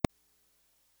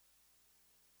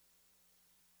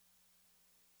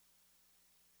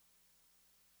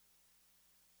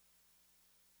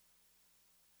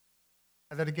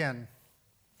That again.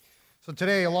 So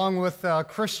today, along with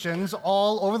Christians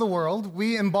all over the world,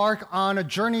 we embark on a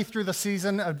journey through the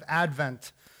season of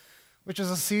Advent, which is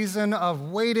a season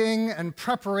of waiting and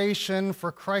preparation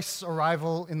for Christ's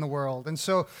arrival in the world. And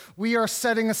so we are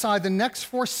setting aside the next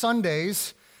 4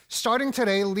 Sundays, starting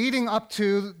today, leading up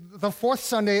to the 4th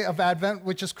Sunday of Advent,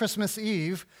 which is Christmas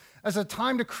Eve, as a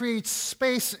time to create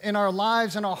space in our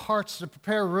lives and our hearts to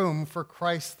prepare room for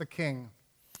Christ the King.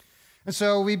 And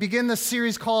so we begin this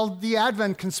series called The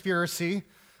Advent Conspiracy,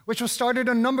 which was started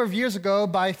a number of years ago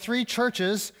by 3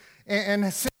 churches and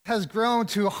has grown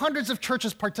to hundreds of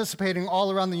churches participating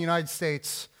all around the United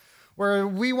States, where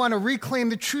we want to reclaim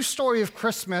the true story of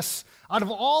Christmas out of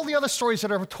all the other stories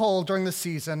that are told during the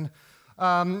season,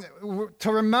 to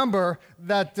remember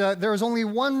that there is only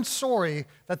one story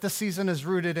that the season is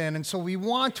rooted in. And so we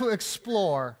want to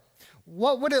explore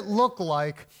what would it look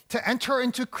like to enter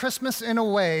into Christmas in a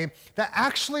way that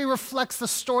actually reflects the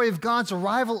story of God's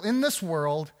arrival in this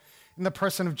world in the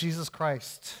person of Jesus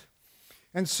Christ.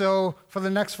 And so for the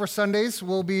next 4 Sundays,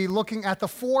 we'll be looking at the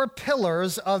 4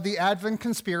 pillars of the Advent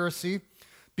Conspiracy,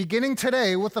 beginning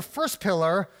today with the first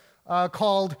pillar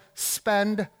called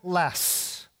Spend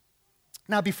Less.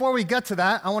 Now, before we get to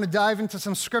that, I want to dive into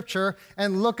some scripture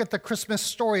and look at the Christmas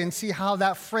story and see how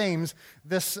that frames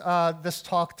this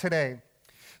talk today.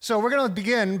 So we're going to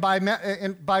begin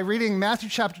by reading Matthew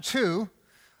chapter 2.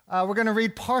 We're going to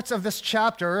read parts of this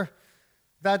chapter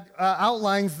that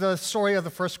outlines the story of the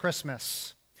first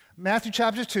Christmas. Matthew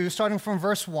chapter 2, starting from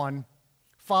verse 1.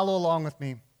 Follow along with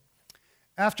me.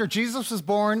 After Jesus was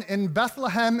born in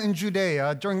Bethlehem in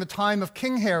Judea during the time of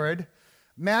King Herod,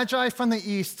 Magi from the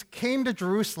east came to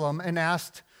Jerusalem and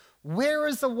asked, "Where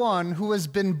is the one who has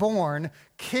been born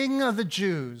King of the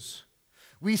Jews?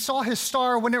 We saw his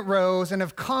star when it rose and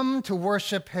have come to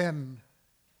worship him."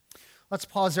 Let's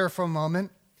pause there for a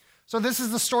moment. So this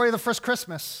is the story of the first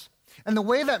Christmas. And the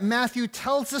way that Matthew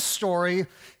tells this story,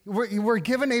 we're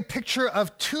given a picture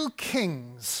of 2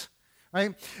 kings,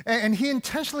 right? And he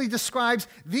intentionally describes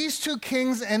these 2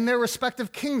 kings and their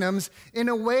respective kingdoms in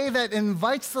a way that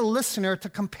invites the listener to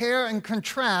compare and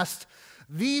contrast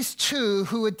these 2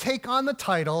 who would take on the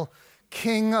title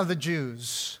King of the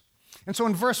Jews. And so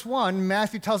in verse 1,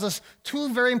 Matthew tells us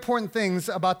 2 very important things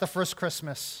about the first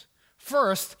Christmas.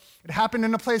 First, it happened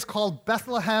in a place called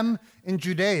Bethlehem in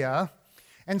Judea.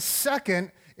 And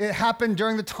second, it happened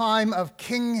during the time of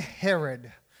King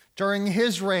Herod, during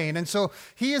his reign. And so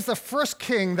he is the first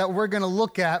king that we're going to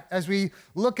look at as we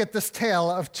look at this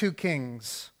tale of 2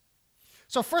 kings.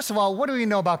 So first of all, what do we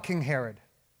know about King Herod?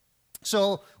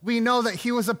 So we know that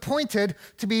he was appointed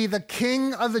to be the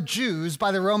king of the Jews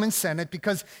by the Roman Senate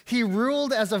because he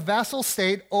ruled as a vassal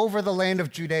state over the land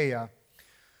of Judea.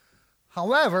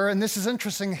 However, and this is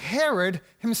interesting, Herod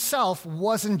himself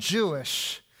wasn't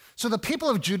Jewish. So the people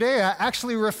of Judea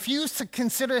actually refused to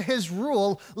consider his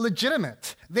rule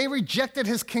legitimate. They rejected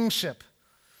his kingship.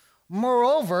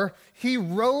 Moreover, he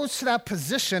rose to that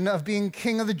position of being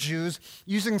king of the Jews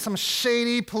using some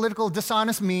shady, political,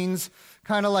 dishonest means,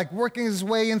 kind of like working his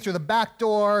way in through the back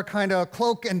door, kind of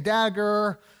cloak and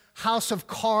dagger, house of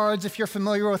cards, if you're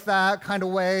familiar with that kind of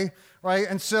way, right?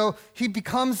 And so he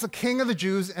becomes the king of the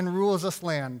Jews and rules this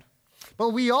land. But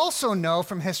we also know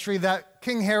from history that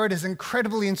King Herod is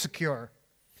incredibly insecure,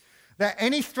 that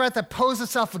any threat that posed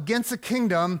itself against the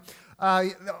kingdom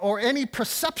or any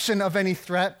perception of any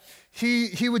threat,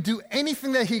 he would do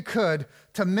anything that he could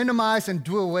to minimize and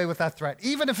do away with that threat,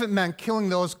 even if it meant killing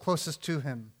those closest to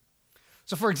him.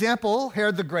 So, for example,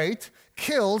 Herod the Great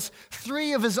kills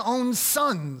 3 of his own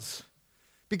sons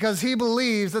because he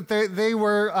believes that they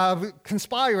were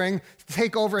conspiring to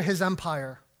take over his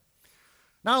empire.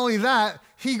 Not only that,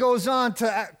 he goes on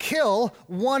to kill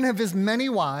one of his many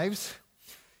wives.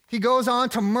 He goes on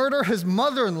to murder his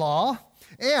mother-in-law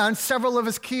and several of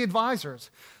his key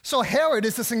advisors. So Herod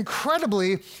is this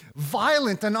incredibly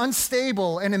violent and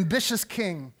unstable and ambitious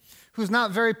king who's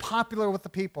not very popular with the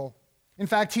people. In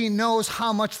fact, he knows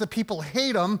how much the people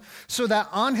hate him, so that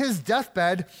on his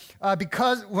deathbed,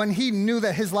 because when he knew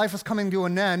that his life was coming to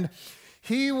an end,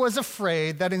 he was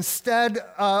afraid that instead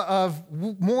of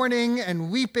mourning and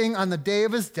weeping on the day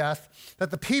of his death, that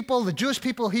the Jewish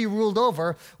people he ruled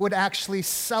over, would actually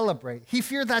celebrate. He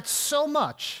feared that so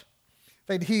much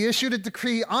that he issued a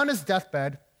decree on his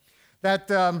deathbed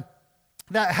that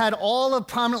had all the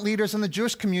prominent leaders in the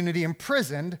Jewish community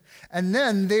imprisoned, and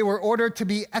then they were ordered to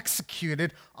be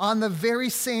executed on the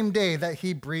very same day that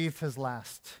he breathed his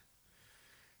last.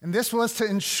 And this was to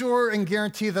ensure and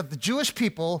guarantee that the Jewish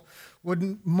people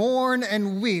would mourn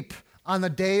and weep on the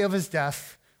day of his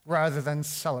death rather than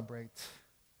celebrate.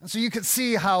 And so you could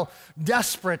see how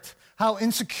desperate, how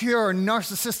insecure and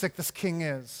narcissistic this king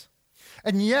is.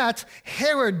 And yet,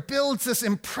 Herod builds this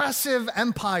impressive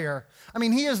empire. I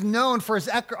mean, he is known for his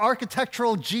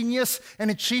architectural genius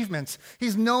and achievements.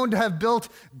 He's known to have built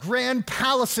grand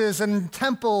palaces and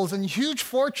temples and huge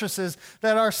fortresses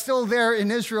that are still there in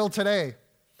Israel today.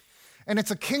 And it's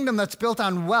a kingdom that's built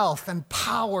on wealth and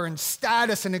power and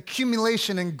status and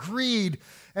accumulation and greed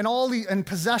and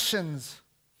possessions.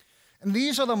 And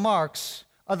these are the marks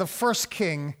of the first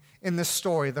king in this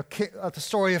story, the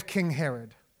story of King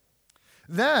Herod.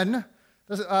 Then,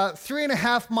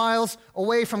 3.5 miles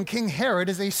away from King Herod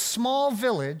is a small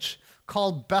village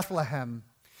called Bethlehem,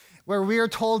 where we are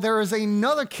told there is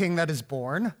another king that is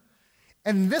born,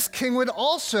 and this king would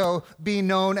also be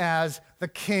known as the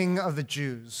King of the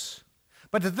Jews.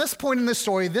 But at this point in the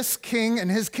story, this king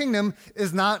and his kingdom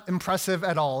is not impressive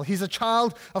at all. He's a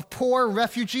child of poor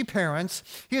refugee parents.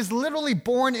 He is literally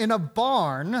born in a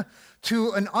barn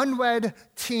to an unwed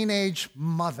teenage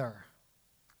mother.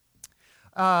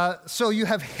 So you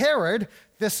have Herod,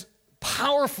 this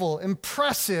powerful,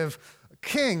 impressive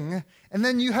king, and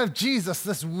then you have Jesus,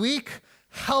 this weak,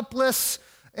 helpless,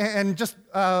 and just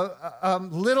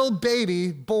little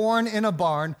baby born in a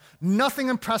barn. Nothing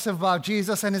impressive about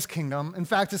Jesus and his kingdom. In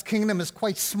fact, his kingdom is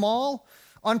quite small,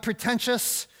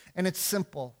 unpretentious, and it's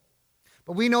simple.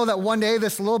 But we know that one day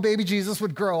this little baby Jesus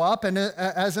would grow up, and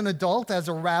as an adult, as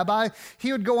a rabbi,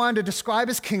 he would go on to describe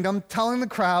his kingdom, telling the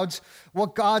crowds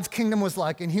what God's kingdom was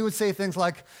like. And he would say things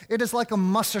like, "It is like a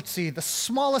mustard seed, the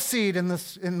smallest seed in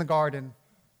the garden.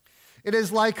 It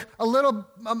is like a little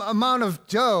amount of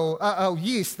dough,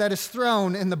 yeast that is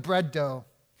thrown in the bread dough.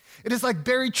 It is like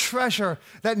buried treasure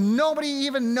that nobody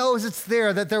even knows it's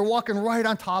there, that they're walking right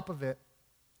on top of it."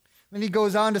 Then he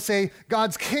goes on to say,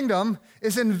 God's kingdom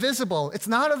is invisible. It's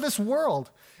not of this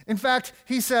world. In fact,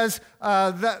 he says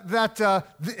that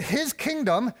his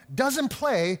kingdom doesn't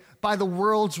play by the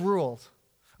world's rules.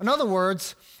 In other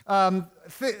words,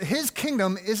 his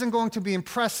kingdom isn't going to be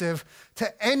impressive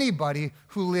to anybody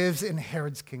who lives in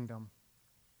Herod's kingdom.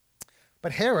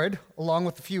 But Herod, along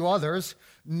with a few others,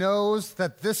 knows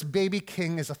that this baby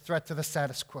king is a threat to the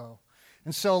status quo.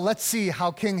 And so let's see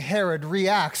how King Herod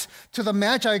reacts to the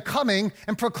Magi coming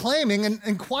and proclaiming and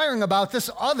inquiring about this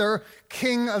other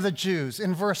king of the Jews.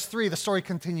 In verse 3, the story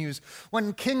continues.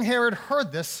 When King Herod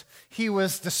heard this, he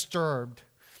was disturbed.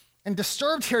 And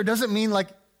disturbed here doesn't mean like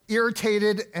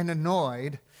irritated and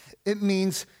annoyed. It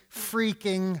means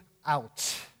freaking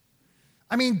out.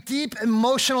 I mean, deep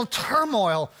emotional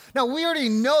turmoil. Now, we already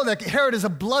know that Herod is a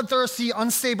bloodthirsty,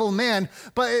 unstable man,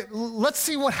 but let's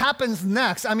see what happens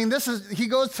next. I mean, he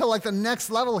goes to like the next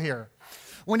level here.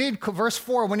 Verse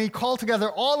 4, when he called together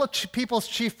all the people's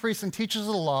chief priests and teachers of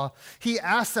the law, he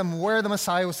asked them where the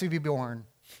Messiah was to be born.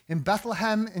 In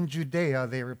Bethlehem in Judea,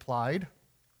 they replied.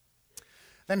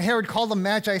 Then Herod called the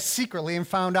Magi secretly and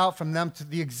found out from them to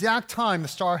the exact time the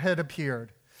star had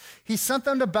appeared. He sent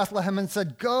them to Bethlehem and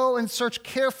said, "Go and search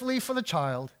carefully for the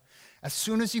child. As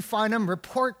soon as you find him,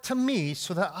 report to me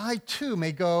so that I too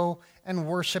may go and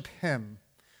worship him,"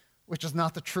 which is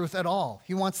not the truth at all.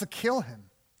 He wants to kill him.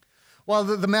 Well,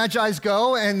 the Magi's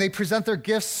go and they present their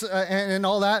gifts and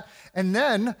all that. And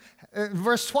then in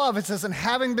verse 12, it says, "And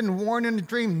having been warned in a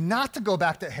dream not to go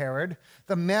back to Herod,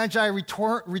 the Magi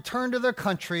returned to their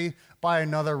country by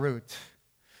another route."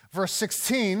 Verse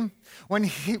 16,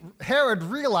 when Herod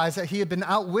realized that he had been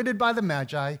outwitted by the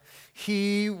Magi,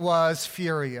 he was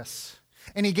furious.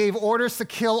 And he gave orders to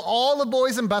kill all the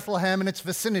boys in Bethlehem and its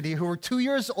vicinity who were 2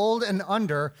 years old and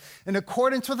under, in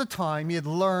accordance with the time he had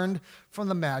learned from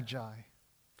the Magi.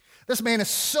 This man is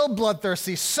so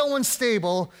bloodthirsty, so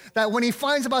unstable, that when he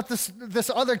finds about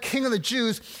this other king of the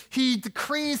Jews, he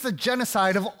decrees the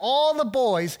genocide of all the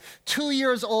boys 2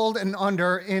 years old and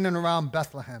under in and around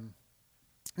Bethlehem.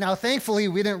 Now, thankfully,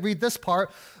 we didn't read this part,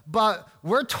 but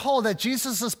we're told that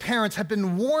Jesus' parents had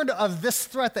been warned of this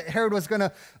threat that Herod was going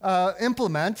to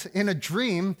implement in a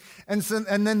dream, and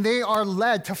then they are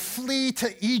led to flee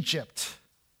to Egypt.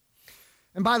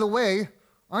 And by the way,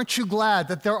 aren't you glad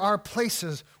that there are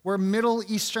places where Middle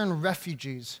Eastern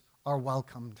refugees are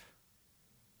welcomed?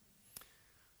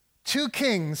 2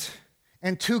 kings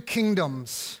and 2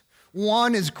 kingdoms.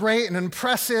 One is great and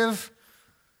impressive.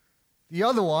 The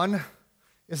other one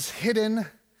is hidden,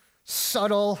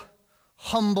 subtle,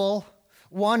 humble.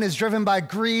 One is driven by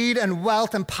greed and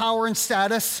wealth and power and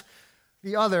status.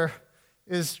 The other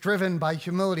is driven by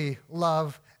humility,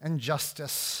 love, and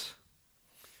justice.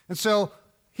 And so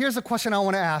here's a question I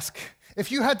want to ask.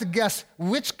 If you had to guess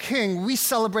which king we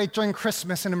celebrate during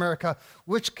Christmas in America,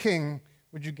 which king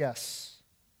would you guess?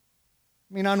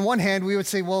 I mean, on one hand, we would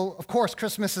say, well, of course,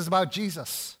 Christmas is about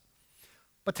Jesus.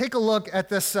 But take a look at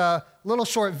this little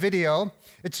short video.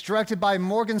 It's directed by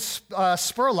Morgan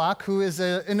Spurlock, who is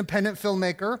an independent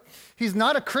filmmaker. He's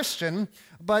not a Christian,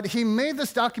 but he made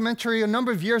this documentary a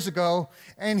number of years ago,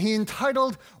 and he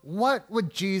entitled, "What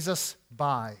Would Jesus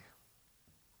Buy?"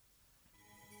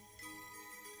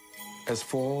 As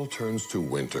fall turns to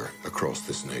winter across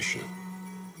this nation,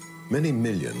 many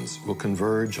millions will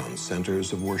converge on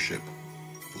centers of worship,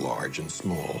 large and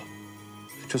small,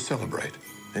 to celebrate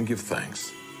and give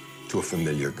thanks to a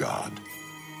familiar God.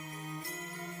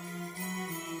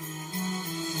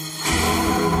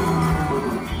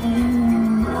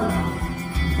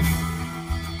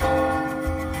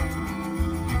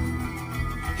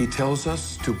 He tells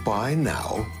us to buy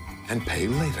now and pay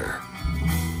later.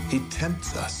 He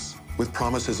tempts us with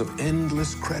promises of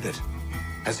endless credit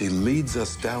as he leads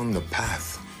us down the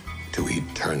path to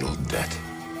eternal debt.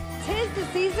 'Tis the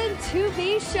season to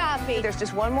be shopping. There's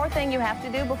just one more thing you have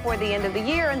to do before the end of the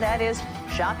year, and that is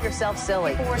shop yourself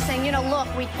silly. People were saying, look,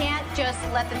 we can't just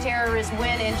let the terrorists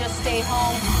win and just stay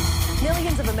home.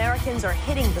 Millions of Americans are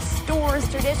hitting the stores.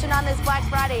 Tradition on this Black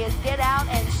Friday is get out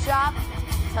and shop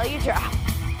till you drop.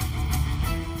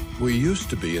 We used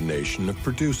to be a nation of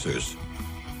producers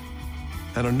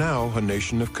and are now a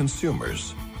nation of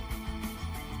consumers.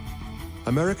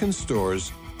 American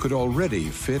stores could already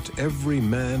fit every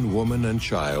man, woman, and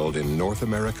child in North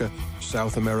America,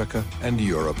 South America, and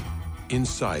Europe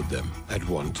inside them at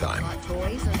one time. Hot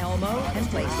toys, Elmo, and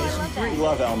PlayStation 3.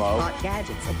 Love Elmo. Hot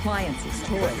gadgets, appliances,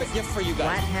 toys. Perfect gift for you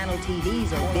guys. Flat panel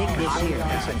TVs are big this year.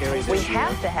 We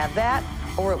have to have that,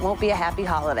 or it won't be a happy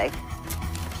holiday.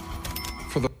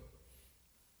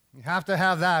 You have to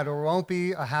have that, or it won't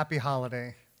be a happy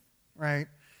holiday, right?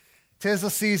 'Tis a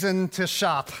season to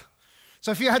shop. So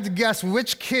if you had to guess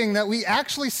which king that we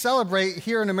actually celebrate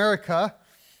here in America,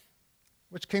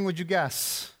 which king would you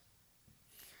guess?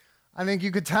 I think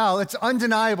you could tell. It's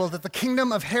undeniable that the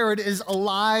kingdom of Herod is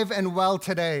alive and well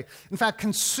today. In fact,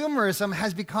 consumerism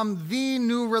has become the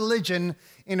new religion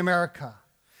in America.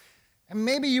 And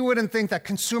maybe you wouldn't think that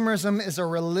consumerism is a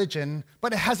religion,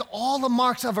 but it has all the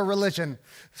marks of a religion,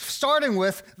 starting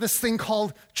with this thing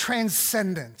called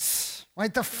transcendence,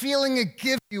 right? The feeling it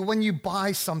gives you when you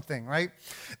buy something, right?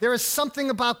 There is something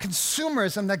about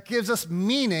consumerism that gives us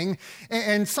meaning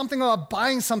and something about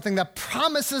buying something that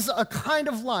promises a kind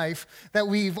of life that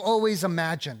we've always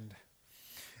imagined.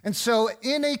 And so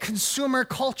in a consumer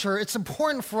culture, it's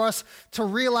important for us to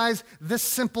realize this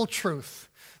simple truth,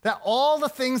 that all the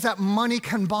things that money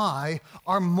can buy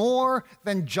are more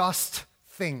than just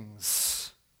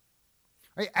things.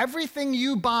 Right? Everything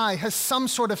you buy has some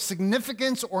sort of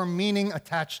significance or meaning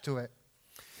attached to it.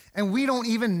 And we don't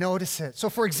even notice it. So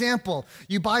for example,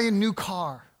 you buy a new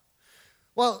car.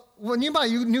 Well, when you buy a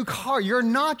new car, you're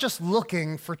not just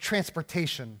looking for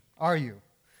transportation, are you?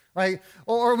 Right?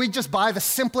 Or we just buy the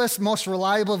simplest, most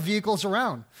reliable vehicles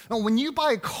around. No, when you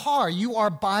buy a car, you are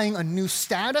buying a new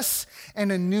status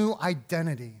and a new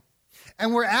identity.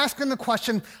 And we're asking the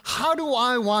question, how do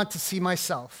I want to see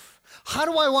myself? How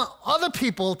do I want other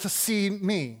people to see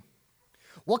me?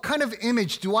 What kind of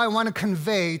image do I want to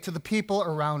convey to the people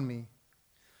around me?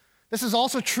 This is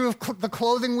also true of the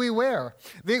clothing we wear.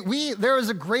 The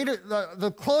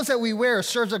clothes that we wear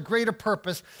serves a greater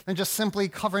purpose than just simply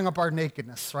covering up our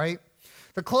nakedness, right?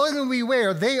 The clothing we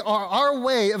wear, they are our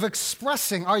way of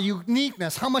expressing our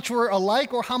uniqueness, how much we're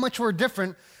alike or how much we're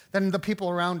different than the people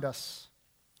around us.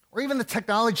 Or even the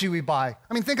technology we buy.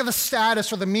 I mean, think of the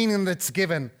status or the meaning that's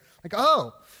given. Like,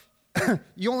 oh,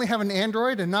 you only have an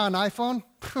Android and not an iPhone?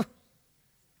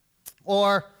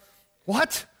 Or,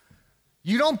 what?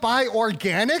 You don't buy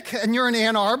organic and you're in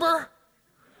Ann Arbor?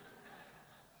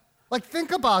 Like,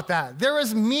 think about that. There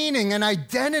is meaning and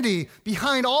identity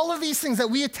behind all of these things that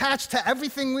we attach to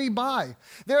everything we buy.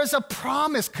 There is a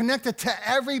promise connected to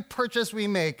every purchase we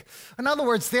make. In other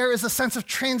words, there is a sense of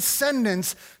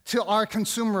transcendence to our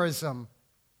consumerism.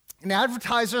 And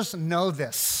advertisers know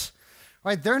this,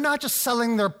 right? They're not just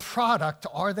selling their product,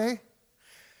 are they?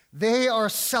 They are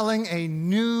selling a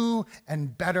new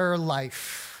and better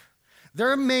life.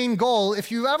 Their main goal,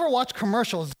 if you ever watch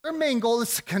commercials, their main goal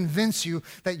is to convince you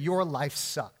that your life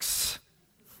sucks.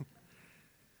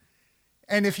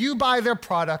 And if you buy their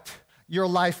product, your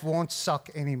life won't suck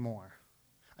anymore.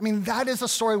 I mean, that is a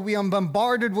story we are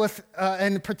bombarded with,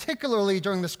 and particularly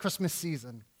during this Christmas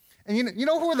season. And you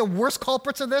know who are the worst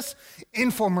culprits of this?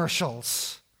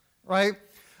 Infomercials, right?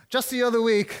 Just the other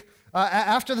week,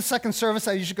 after the second service,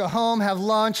 I usually go home, have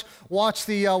lunch, watch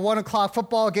the 1 o'clock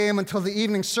football game until the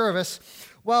evening service.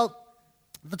 Well,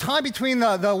 the time between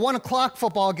the 1 o'clock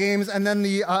football games and then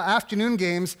the afternoon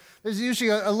games, there's usually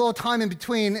a little time in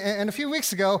between. And a few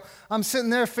weeks ago, I'm sitting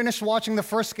there, finished watching the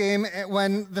first game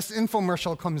when this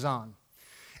infomercial comes on.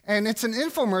 And it's an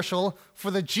infomercial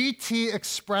for the GT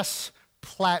Express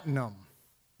Platinum,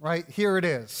 right? Here it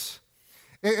is.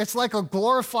 It's like a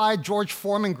glorified George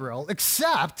Foreman grill,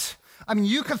 except,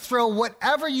 you could throw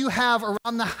whatever you have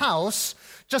around the house,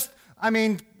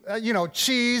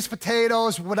 cheese,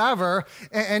 potatoes, whatever,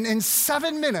 and in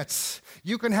 7 minutes,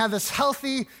 you can have this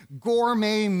healthy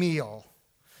gourmet meal.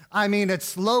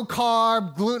 It's low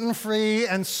carb, gluten-free,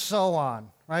 and so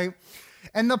on, right?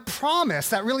 And the promise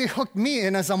that really hooked me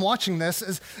in as I'm watching this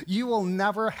is you will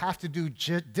never have to do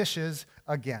dishes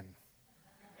again.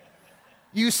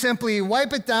 You simply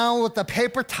wipe it down with a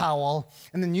paper towel,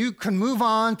 and then you can move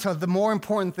on to the more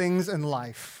important things in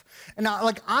life. And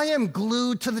I am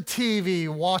glued to the TV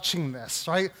watching this,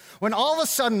 right? When all of a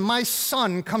sudden my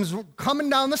son comes coming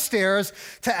down the stairs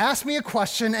to ask me a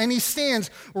question, and he stands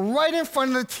right in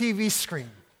front of the TV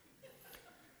screen.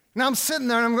 Now I'm sitting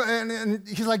there, and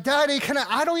he's like, "Daddy,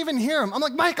 I don't even hear him." I'm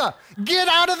like, "Micah, get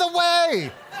out of the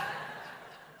way."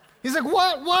 He's like,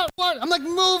 what? I'm like,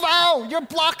 "Move out, you're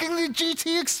blocking the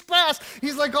GT Express."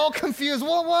 He's like all confused,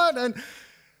 what? And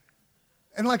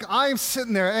I'm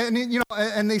sitting there,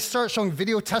 and they start showing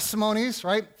video testimonies,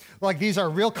 right? Like, these are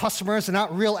real customers and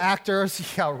not real actors.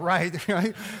 Yeah, right?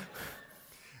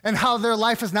 And how their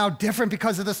life is now different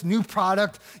because of this new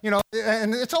product,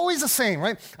 and it's always the same,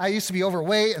 right? I used to be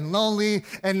overweight and lonely,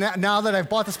 and now that I've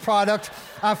bought this product,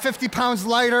 I'm 50 pounds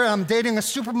lighter, and I'm dating a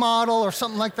supermodel or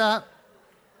something like that.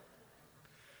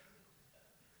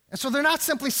 And so they're not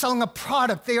simply selling a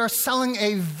product, they are selling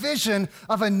a vision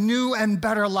of a new and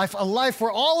better life, a life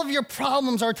where all of your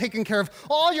problems are taken care of,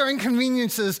 all your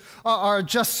inconveniences are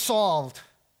just solved.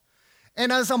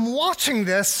 And as I'm watching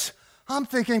this, I'm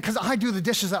thinking, because I do the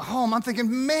dishes at home, I'm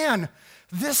thinking, man,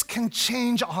 this can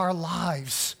change our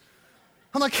lives.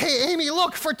 I'm like, "Hey, Amy,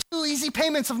 look, for 2 easy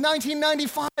payments of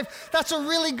 $19.95, that's a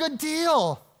really good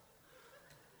deal.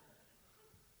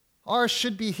 Ours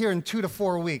should be here in 2 to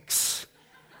 4 weeks.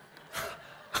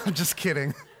 I'm just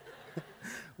kidding.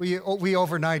 We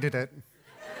overnighted it.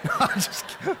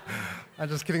 I'm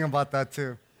just kidding about that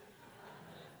too.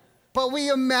 But we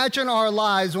imagine our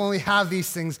lives when we have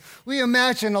these things. We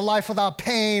imagine a life without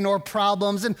pain or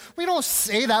problems, and we don't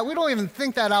say that. We don't even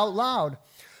think that out loud.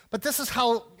 But this is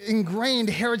how ingrained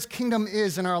Herod's kingdom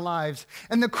is in our lives.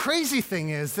 And the crazy thing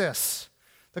is this.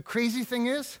 The crazy thing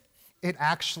is, it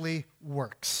actually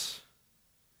works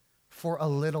for a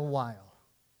little while.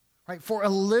 Right? For a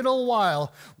little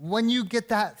while, when you get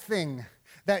that thing,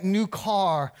 that new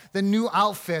car, the new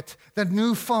outfit, the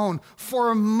new phone, for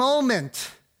a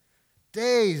moment,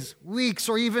 days, weeks,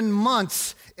 or even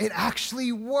months, it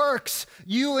actually works.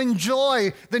 You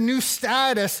enjoy the new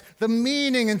status, the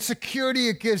meaning and security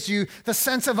it gives you, the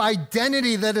sense of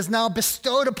identity that is now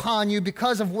bestowed upon you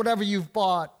because of whatever you've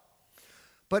bought.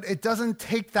 But it doesn't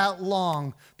take that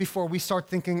long before we start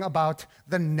thinking about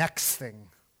the next thing,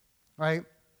 right?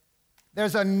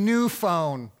 There's a new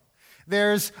phone.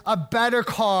 There's a better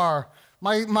car.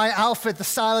 My outfit, the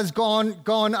style is gone.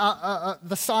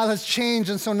 The style has changed,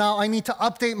 and so now I need to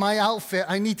update my outfit.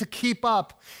 I need to keep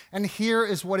up. And here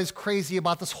is what is crazy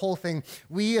about this whole thing.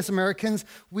 We as Americans,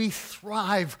 we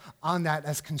thrive on that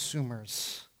as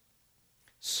consumers.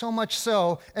 So much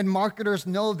so, and marketers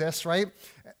know this, right?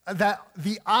 That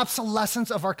the obsolescence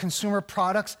of our consumer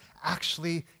products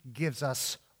actually gives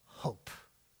us hope.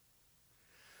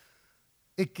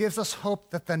 It gives us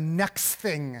hope that the next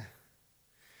thing,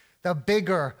 the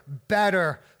bigger,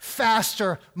 better,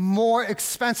 faster, more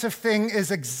expensive thing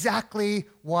is exactly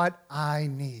what I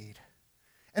need.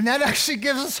 And that actually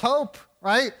gives us hope,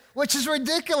 right? Which is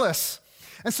ridiculous.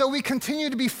 And so we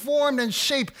continue to be formed and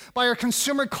shaped by our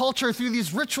consumer culture through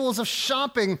these rituals of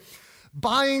shopping,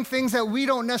 buying things that we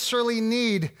don't necessarily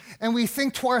need. And we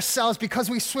think to ourselves, because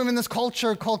we swim in this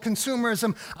culture called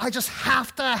consumerism, I just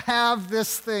have to have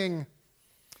this thing.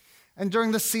 And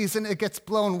during the season, it gets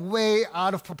blown way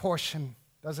out of proportion,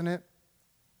 doesn't it?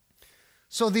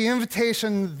 So the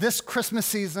invitation this Christmas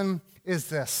season is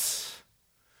this.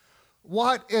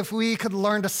 What if we could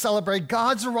learn to celebrate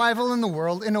God's arrival in the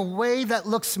world in a way that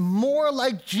looks more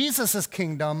like Jesus'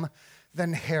 kingdom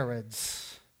than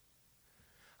Herod's?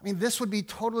 This would be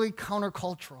totally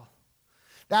countercultural.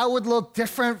 That would look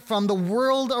different from the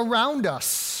world around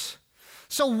us.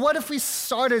 So what if we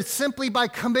started simply by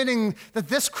committing that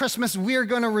this Christmas we are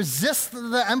going to resist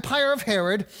the empire of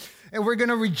Herod, and we're going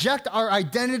to reject our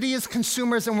identity as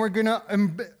consumers, and we're going to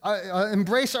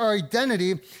embrace our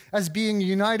identity as being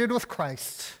united with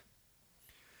Christ.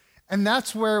 And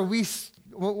that's where we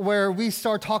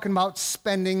start talking about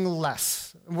spending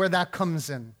less, where that comes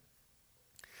in.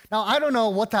 Now, I don't know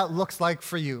what that looks like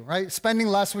for you, right? Spending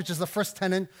less, which is the first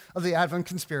tenet of the Advent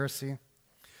conspiracy.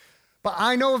 But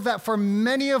I know that for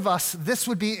many of us, this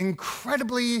would be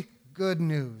incredibly good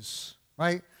news,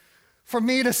 right? For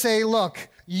me to say, look,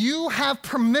 you have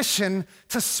permission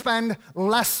to spend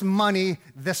less money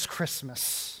this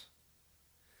Christmas.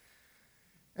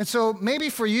 And so maybe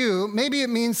for you, maybe it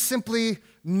means simply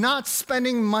not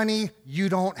spending money you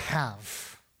don't have.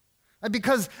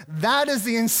 Because that is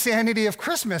the insanity of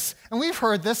Christmas. And we've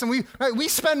heard this, and we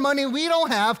spend money we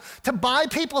don't have to buy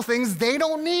people things they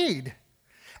don't need.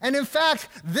 And in fact,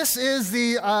 this is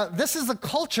the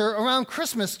culture around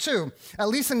Christmas too, at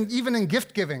least even in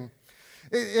gift giving.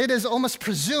 It is almost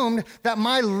presumed that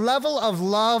my level of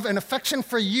love and affection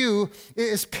for you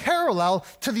is parallel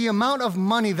to the amount of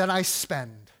money that I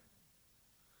spend.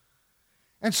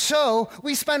 And so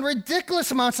we spend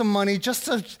ridiculous amounts of money just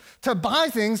to buy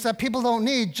things that people don't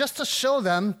need, just to show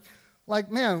them, like,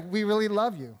 man, we really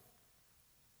love you.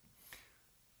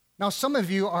 Now, some of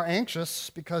you are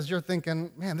anxious because you're thinking,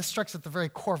 man, this strikes at the very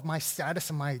core of my status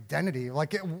and my identity.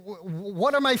 Like,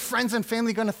 what are my friends and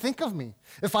family going to think of me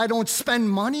if I don't spend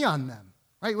money on them,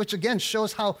 right? Which, again,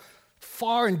 shows how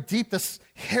far and deep this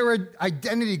Herod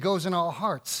identity goes in our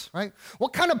hearts, right?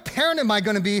 What kind of parent am I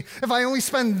going to be if I only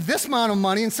spend this amount of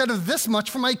money instead of this much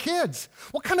for my kids?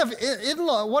 What kind of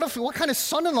in-law, what kind of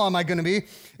son-in-law am I going to be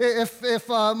if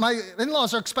my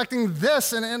in-laws are expecting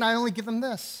this and I only give them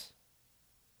this?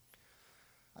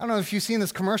 I don't know if you've seen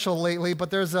this commercial lately, but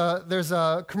there's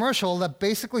a commercial that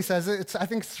basically says, I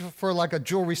think it's for like a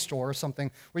jewelry store or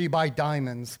something where you buy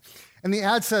diamonds. And the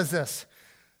ad says this: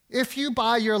 if you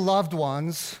buy your loved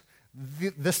ones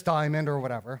this diamond or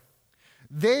whatever,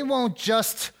 they won't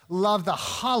just love the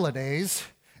holidays,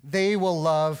 they will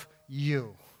love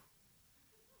you.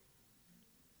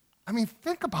 I mean,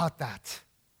 think about that.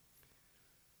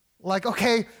 Like,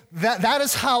 okay, that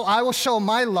is how I will show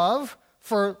my love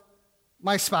for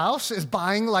my spouse, is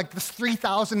buying like this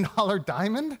 $3,000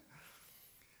 diamond.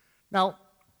 Now,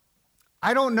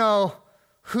 I don't know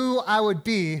who I would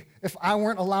be if I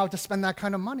weren't allowed to spend that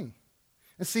kind of money.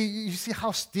 And see, you see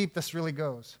how steep this really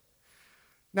goes.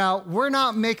 Now, we're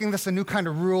not making this a new kind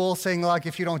of rule, saying like,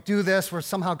 if you don't do this, we're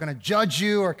somehow going to judge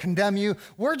you or condemn you.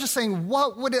 We're just saying,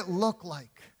 what would it look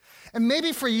like? And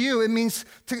maybe for you, it means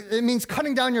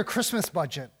cutting down your Christmas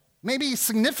budget, maybe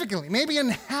significantly, maybe in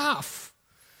half.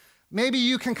 Maybe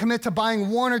you can commit to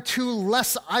buying one or two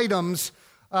less items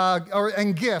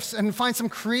and gifts and find some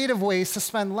creative ways to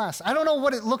spend less. I don't know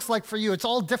what it looks like for you. It's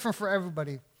all different for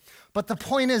everybody. But the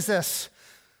point is this.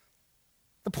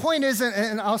 The point isn't,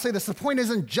 and I'll say this, the point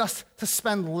isn't just to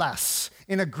spend less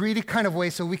in a greedy kind of way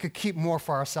so we could keep more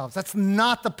for ourselves. That's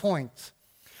not the point.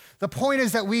 The point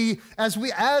is that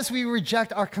as we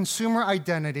reject our consumer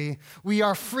identity, we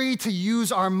are free to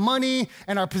use our money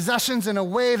and our possessions in a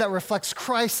way that reflects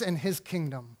Christ and his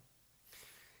kingdom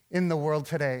in the world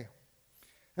today.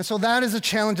 And so that is a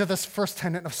challenge of this first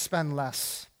tenet of spend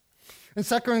less. In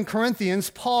 2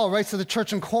 Corinthians, Paul writes to the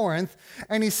church in Corinth,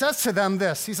 and he says to them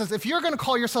this. He says, if you're going to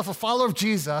call yourself a follower of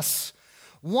Jesus,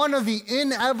 one of the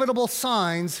inevitable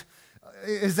signs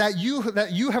is that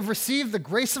you have received the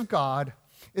grace of God,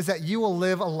 is that you will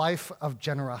live a life of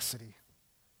generosity.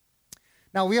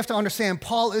 Now, we have to understand,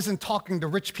 Paul isn't talking to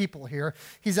rich people here.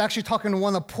 He's actually talking to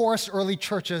one of the poorest early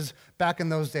churches back in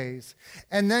those days.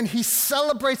 And then he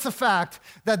celebrates the fact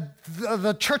that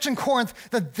the church in Corinth,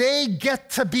 that they get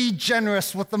to be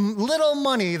generous with the little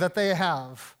money that they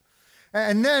have.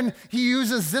 And then he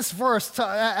uses this verse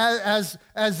as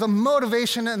the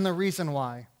motivation and the reason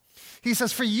why. He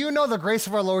says, for you know the grace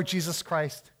of our Lord Jesus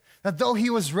Christ, that though he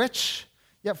was rich,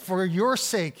 yet for your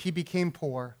sake he became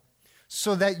poor,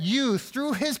 so that you,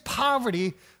 through his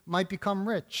poverty, might become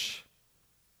rich.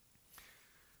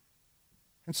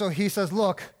 And so he says,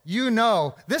 look, you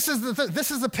know, this is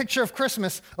the picture of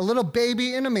Christmas, a little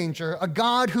baby in a manger, a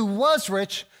God who was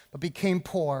rich but became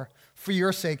poor for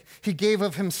your sake. He gave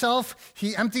of himself,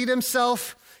 he emptied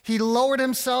himself, he lowered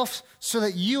himself so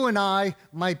that you and I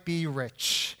might be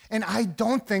rich. And I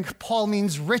don't think Paul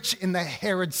means rich in the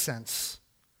Herod sense,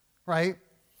 right?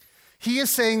 He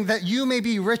is saying that you may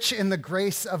be rich in the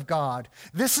grace of God.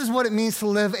 This is what it means to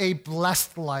live a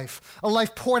blessed life, a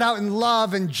life poured out in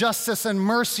love and justice and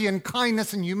mercy and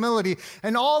kindness and humility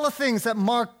and all the things that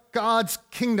mark God's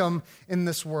kingdom in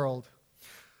this world.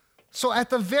 So at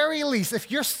the very least,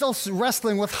 if you're still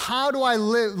wrestling with how do I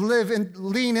live and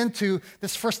lean into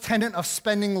this first tenet of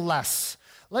spending less,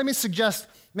 let me suggest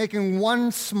making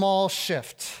one small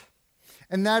shift.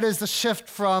 And that is the shift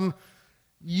from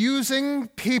using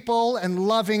people and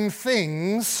loving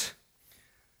things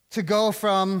to go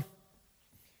from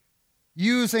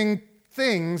using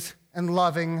things and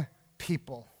loving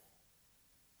people.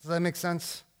 Does that make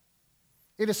sense?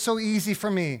 It is so easy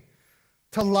for me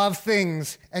to love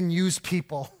things and use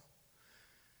people.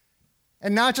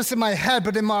 And not just in my head,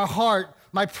 but in my heart.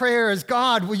 My prayer is,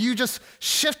 God, will you just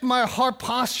shift my heart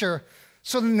posture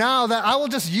so now that I will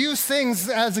just use things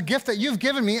as a gift that you've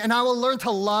given me, and I will learn to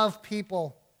love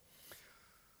people.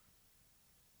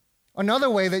 Another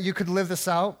way that you could live this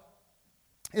out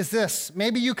is this.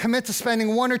 Maybe you commit to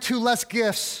spending one or two less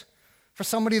gifts for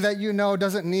somebody that you know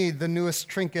doesn't need the newest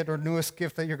trinket or newest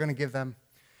gift that you're going to give them.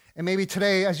 And maybe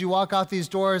today, as you walk out these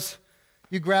doors,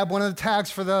 you grab one of the tags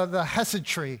for the Hesed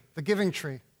tree, the giving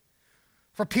tree.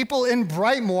 For people in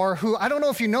Brightmoor who, I don't know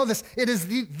if you know this, it is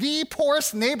the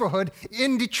poorest neighborhood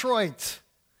in Detroit.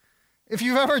 If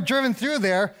you've ever driven through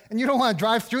there and you don't want to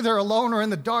drive through there alone or in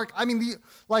the dark, I mean,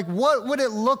 what would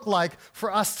it look like for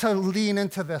us to lean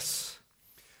into this?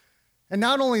 And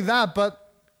not only that,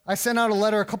 but I sent out a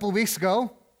letter a couple of weeks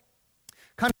ago,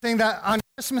 kind of saying that on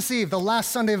Christmas Eve, the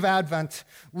last Sunday of Advent,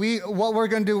 what we're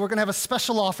going to do, we're going to have a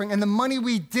special offering, and the money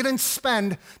we didn't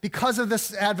spend because of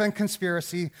this Advent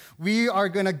conspiracy, we are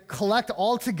going to collect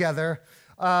all together.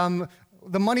 The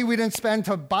money we didn't spend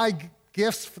to buy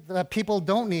gifts that people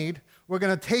don't need, we're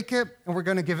going to take it and we're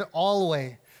going to give it all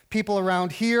away. People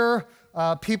around here,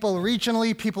 people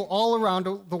regionally, people all around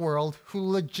the world who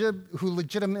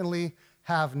legitimately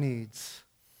have needs.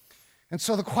 And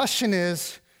so the question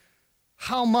is,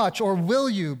 how much, or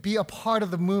will you be a part of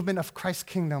the movement of Christ's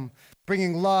kingdom,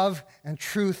 bringing love and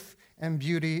truth and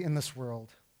beauty in this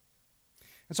world?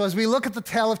 And so as we look at the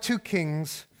tale of two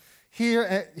kings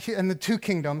here in the two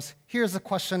kingdoms, here's the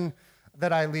question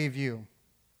that I leave you.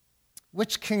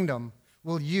 Which kingdom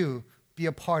will you be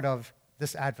a part of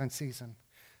this Advent season?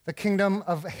 The kingdom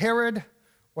of Herod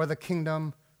or the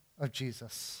kingdom of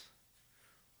Jesus?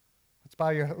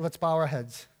 Let's bow our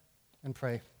heads and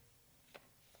pray.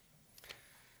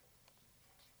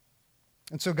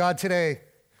 And so, God, today,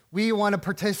 we want to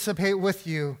participate with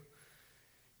you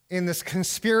in this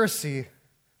conspiracy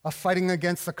of fighting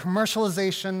against the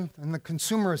commercialization and the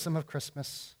consumerism of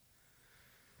Christmas.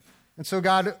 And so,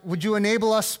 God, would you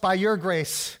enable us by your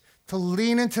grace to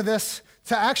lean into this,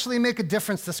 to actually make a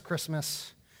difference this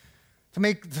Christmas,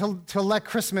 to let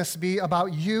Christmas be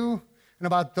about you and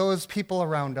about those people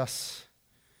around us.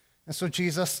 And so,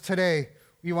 Jesus, today,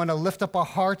 we want to lift up our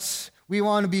hearts. We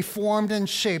want to be formed and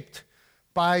shaped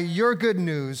by your good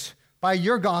news, by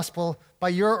your gospel, by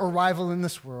your arrival in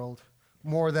this world,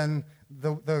 more than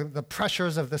the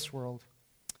pressures of this world.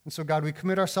 And so, God, we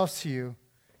commit ourselves to you.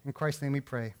 In Christ's name we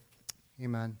pray.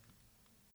 Amen.